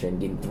that nature, and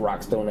getting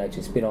rocks thrown at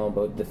you, spit on.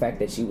 But the fact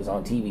that she was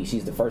on TV,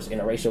 she's the first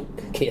interracial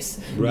kiss,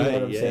 right? You know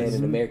what I'm saying,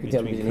 in American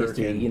television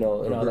history, and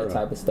all that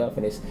type of stuff.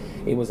 And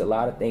it was a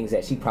lot of things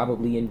that she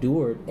probably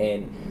endured,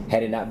 and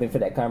had it not been for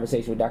that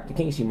conversation with Dr.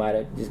 King, she might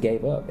have just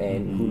gave up.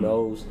 And who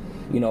knows?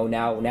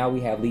 Now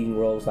we have leading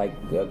roles like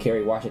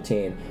Kerry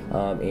Washington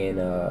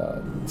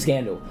in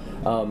Scandal,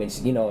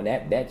 and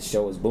that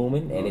show is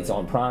booming, and it's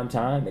on prime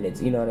time, and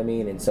it's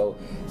and so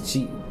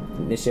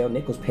Nichelle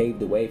Nichols paved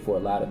the way for a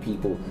lot of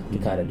people to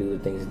kind of do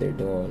the things that they're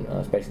doing,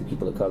 especially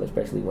people of color,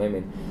 especially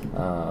women,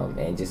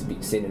 and just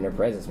sitting in their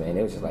presence, man.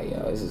 It was just like,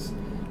 this is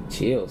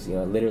chills,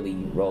 literally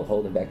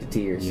holding back the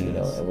tears, and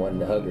wanting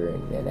to hug her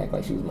and act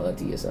like she was my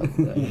auntie or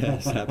something.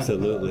 Yes,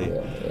 absolutely.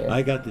 Yeah.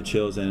 I got the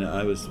chills, and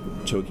I was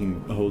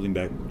choking, holding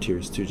back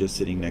tears too, just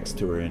sitting next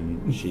to her,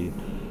 and she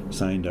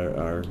signed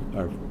her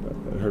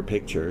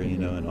picture,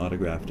 and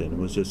autographed it. And it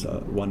was just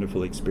a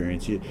wonderful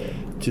experience.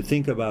 To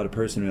think about a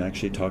person who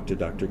actually talked to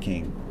Dr.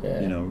 King,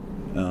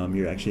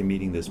 you're actually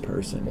meeting this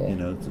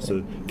person,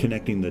 so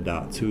connecting the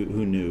dots. Who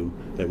knew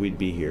that we'd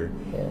be here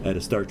at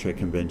a Star Trek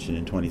convention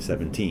in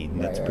 2017?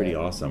 That's pretty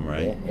awesome,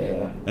 right?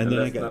 Yeah. And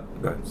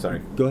then sorry.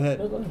 Go ahead.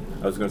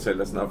 I was going to say,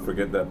 let's not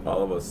forget that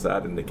all of us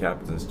sat in the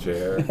captain's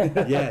chair.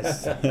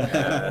 Yes.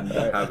 And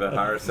have a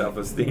higher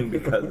self-esteem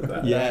because of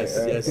that. Yes.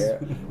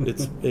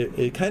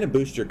 It kind of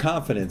boosts your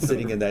confidence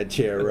sitting in that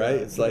chair, right?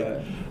 It's like,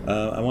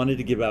 I wanted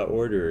to give out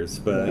orders,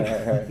 but...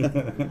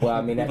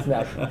 Well, that's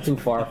not too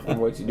far from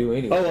what you do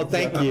anyway. Oh, well,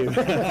 thank you.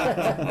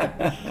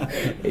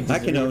 I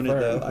can own it,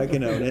 though. I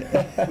can own it.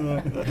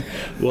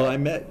 Well, I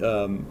met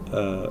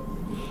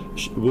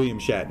William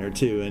Shatner,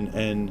 too,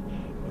 and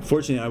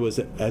fortunately, I was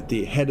at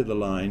the head of the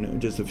line,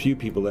 just a few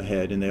people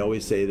ahead, and they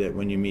always say that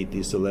when you meet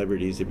these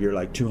celebrities, if you're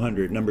like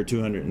number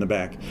 200 in the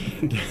back,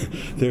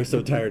 they're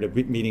so tired of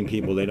meeting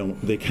people,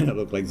 they kind of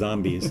look like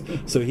zombies.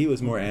 So he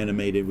was more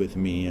animated with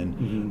me,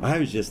 and I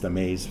was just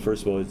amazed.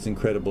 First of all, it's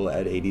incredible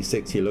at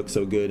 86, he looked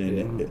so good,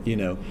 and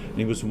and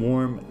he was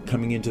warm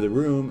coming into the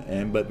room,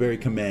 but very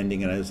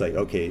commanding, and I was like,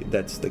 okay,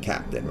 that's the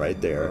captain right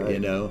there,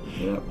 And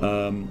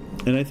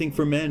I think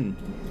for men,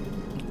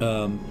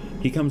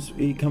 he comes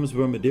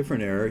from a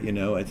different era,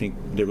 I think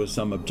there was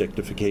some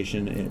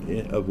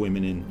objectification of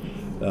women in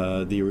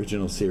the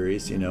original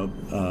series,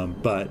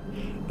 but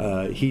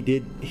he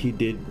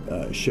did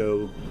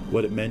show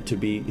what it meant to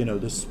be,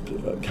 this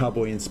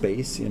cowboy in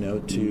space,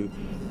 to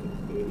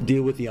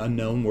deal with the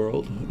unknown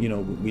world.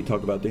 We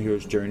talk about the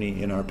hero's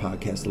journey in our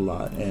podcast a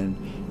lot,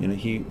 and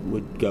he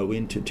would go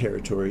into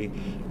territory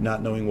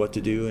not knowing what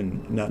to do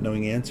and not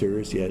knowing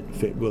answers, yet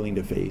willing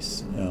to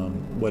face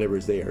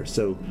whatever's there.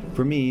 So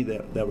for me,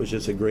 that was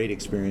just a great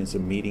experience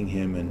of meeting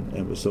him, and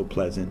it was so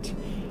pleasant.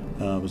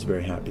 I was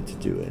very happy to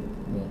do it.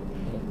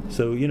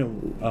 So,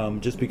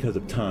 just because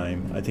of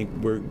time, I think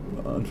we're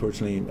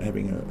unfortunately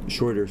having a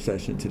shorter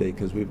session today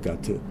because we've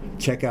got to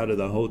check out of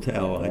the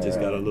hotel. I just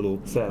got a little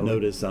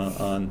notice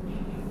on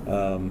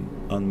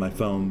my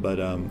phone, but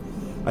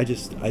I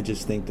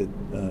just think that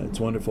it's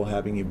wonderful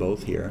having you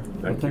both here.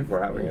 Thank you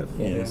for having us.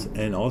 Yes,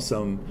 and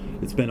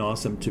it's been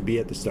awesome to be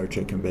at the Star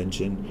Trek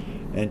convention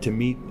and to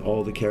meet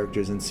all the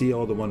characters and see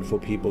all the wonderful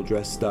people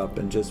dressed up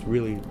and just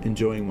really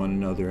enjoying one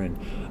another. And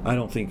I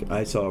don't think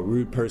I saw a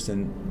rude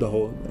person the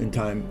whole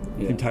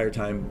entire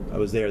time I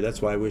was there.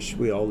 That's why I wish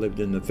we all lived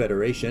in the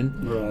Federation.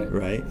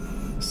 Right.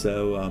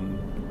 So.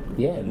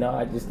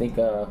 I just think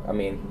I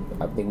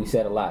think we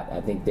said a lot.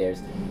 I think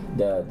there's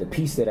the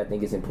piece that I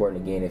think is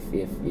important again.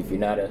 If you're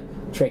not a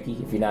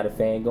Trekkie, if you're not a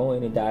fan, go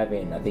in and dive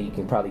in. I think you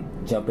can probably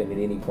jump in at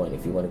any point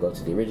if you want to go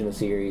to the original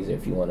series, or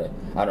if you want to,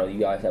 I don't know, you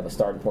guys have a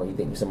starting point you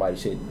think somebody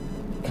should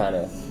kind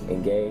of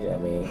engage.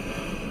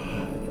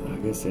 I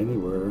guess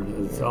anywhere.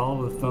 It's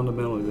all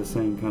fundamentally the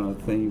same kind of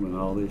theme in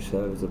all these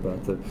shows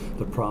about the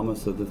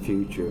promise of the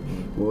future,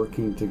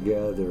 working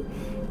together,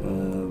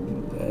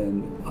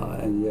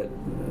 and yet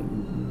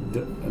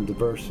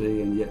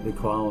diversity and yet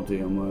equality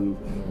among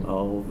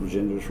all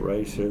genders,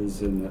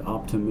 races, and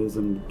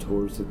optimism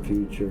towards the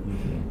future,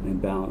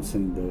 and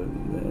balancing the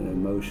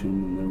emotion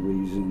and the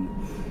reason.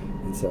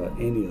 And so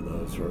any of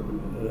those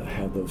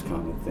have those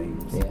kind of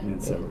themes.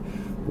 And so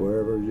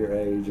wherever your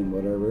age and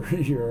whatever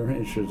you're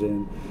interested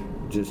in,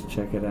 just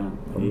check it out.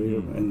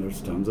 And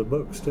there's tons of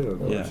books too, of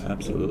course. Yeah,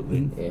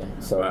 absolutely. Yeah.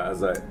 So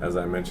as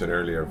I mentioned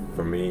earlier,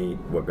 for me,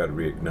 what got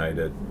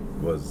reignited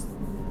was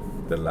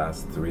the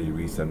last 3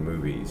 recent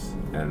movies.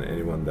 And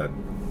anyone that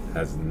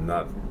has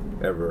not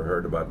ever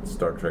heard about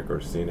Star Trek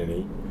or seen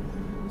any,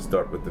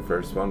 start with the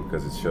first one,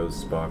 because it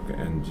shows Spock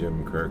and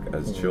Jim Kirk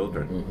as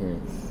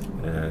children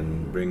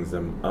and brings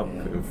them up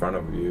in front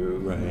of you.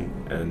 Right.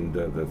 And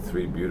the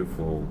 3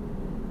 beautiful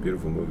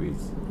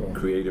movies.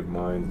 Creative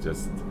minds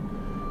just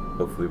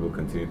hopefully will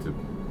continue to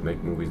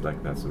make movies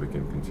like that so we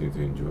can continue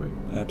to enjoy.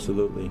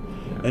 Absolutely.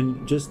 Yeah.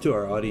 And just to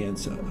our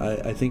audience,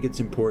 I think it's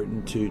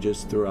important to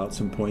just throw out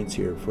some points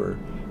here for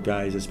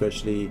guys,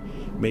 especially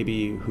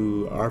maybe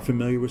who are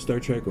familiar with Star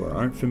Trek or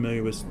aren't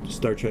familiar with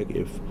Star Trek.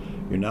 If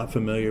you're not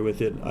familiar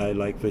with it, I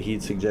like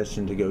Vahid's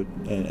suggestion to go,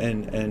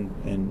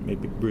 and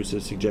maybe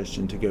Bruce's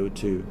suggestion to go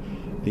to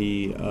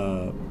the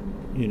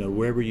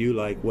wherever you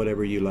like,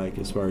 whatever you like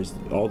as far as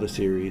all the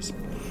series.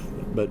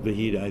 But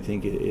Vahid, I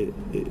think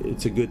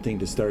it's a good thing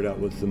to start out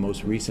with the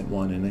most recent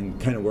one and then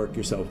kind of work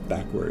yourself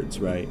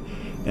backwards, right?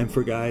 And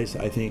for guys,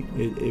 I think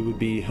it would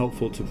be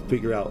helpful to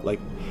figure out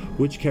like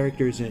which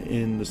characters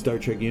in the Star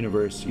Trek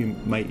universe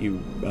might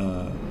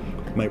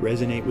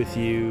resonate with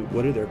you.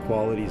 What are their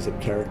qualities of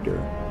character?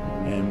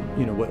 And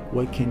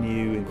what can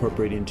you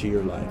incorporate into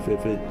your life?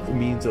 If it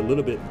means a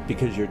little bit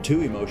because you're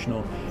too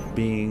emotional,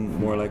 being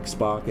more like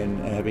Spock and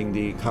having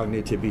the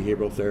cognitive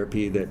behavioral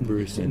therapy that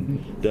Bruce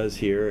does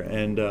here,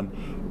 and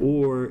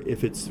or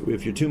if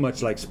you're too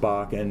much like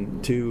Spock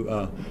and too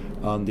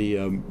on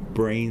the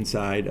brain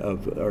side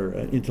or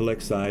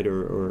intellect side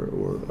or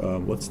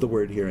what's the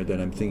word here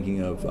that I'm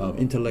thinking of?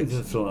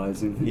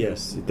 Intellectualizing.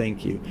 Yes,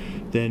 thank you.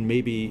 Then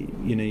maybe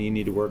you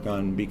need to work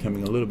on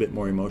becoming a little bit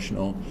more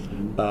emotional.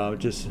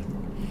 Just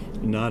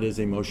not as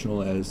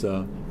emotional as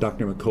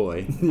Dr.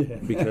 McCoy,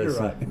 because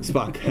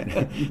Spock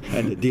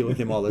had to deal with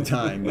him all the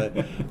time.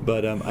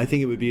 But I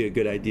think it would be a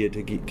good idea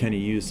to kind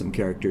of use some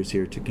characters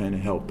here to kind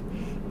of help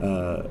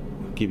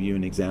give you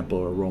an example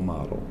or a role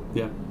model.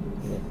 Yeah,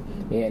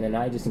 and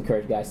I just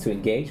encourage guys to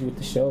engage with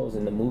the shows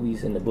and the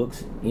movies and the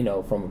books,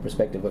 from a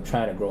perspective of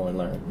trying to grow and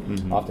learn.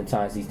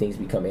 Oftentimes these things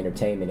become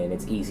entertainment, and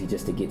it's easy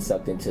just to get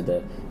sucked into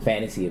the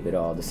fantasy of it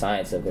all, the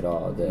science of it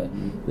all,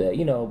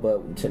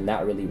 but to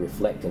not really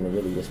reflect and to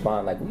really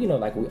respond.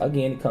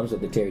 Again, it comes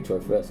with the territory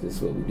for us, because this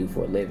is what we do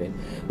for a living.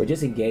 But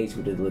just engage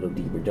with it a little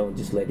deeper. Don't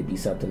just let it be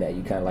something that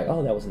you kind of like,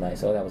 oh, that was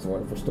nice, oh, that was a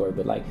wonderful story.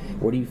 But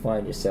where do you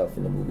find yourself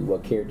in the movie?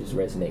 What characters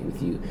resonate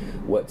with you?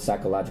 What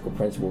psychological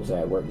principles are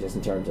at work just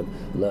in terms of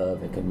love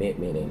and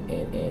commitment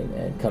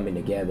and coming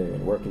together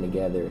and working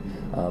together,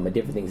 and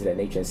different things of that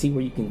nature, and see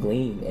where you can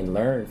glean and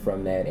learn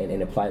from that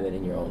and apply that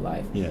in your own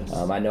life. Yes.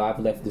 I know I've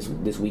left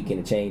this weekend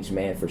a changed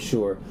man for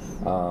sure,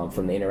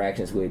 from the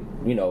interactions with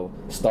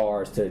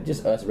stars to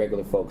just us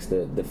regular folks,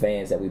 the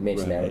fans that we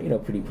mentioned that are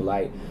pretty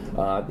polite.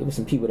 There were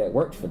some people that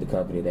worked for the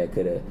company that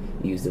could have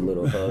used a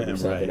little hug or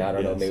something. I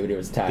don't know, maybe there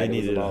was tired,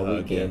 it was a long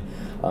weekend.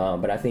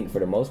 But I think for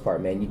the most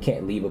part, man, you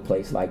can't leave a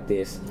place like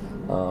this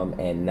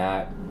and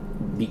not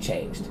be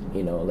changed,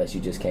 unless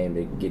you just came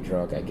to get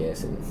drunk, I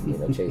guess,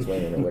 and chase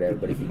women or whatever.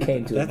 But if you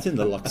came to that's in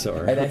the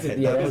Luxor. That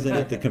wasn't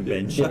at the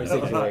convention.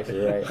 Different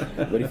situation, right?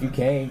 But if you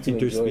came to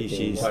enjoy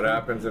things, what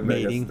happens in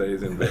Vegas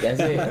stays in Vegas. That's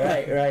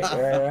it,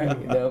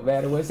 right. No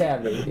matter what's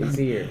happening, it's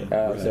here.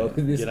 So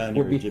this get on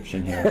your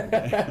Egyptian hair.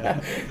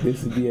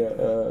 This would be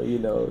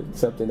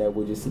something that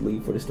we'll just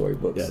leave for the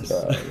storybooks. Yes.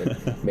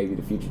 Maybe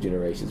the future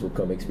generations will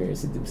come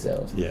experience it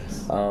themselves.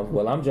 Yes.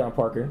 Well, I'm John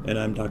Parker, and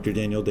I'm Dr.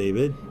 Daniel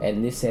David,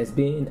 and this has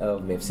been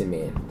Of Myths and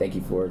Men. Thank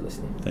you for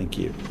listening. Thank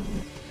you.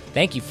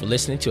 Thank you for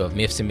listening to Of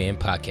Myths and Men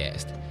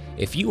podcast.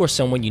 If you or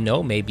someone you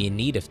know may be in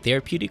need of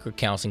therapeutic or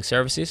counseling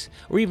services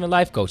or even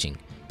life coaching,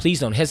 please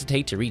don't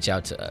hesitate to reach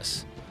out to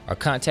us. Our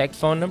contact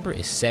phone number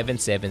is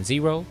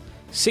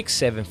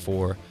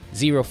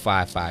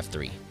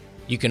 770-674-0553.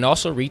 You can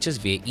also reach us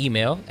via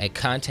email at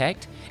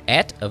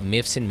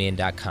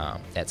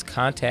contact@ofmythsandmen.com. That's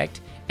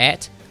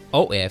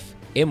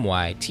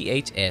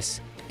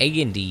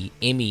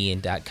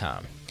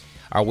contact@ofmythsandmen.com.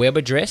 Our web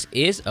address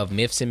is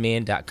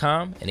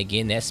ofmythsandmen.com, and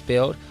again, that's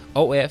spelled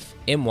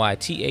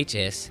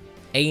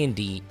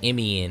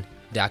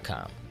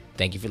ofmythsandmen.com.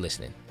 Thank you for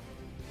listening.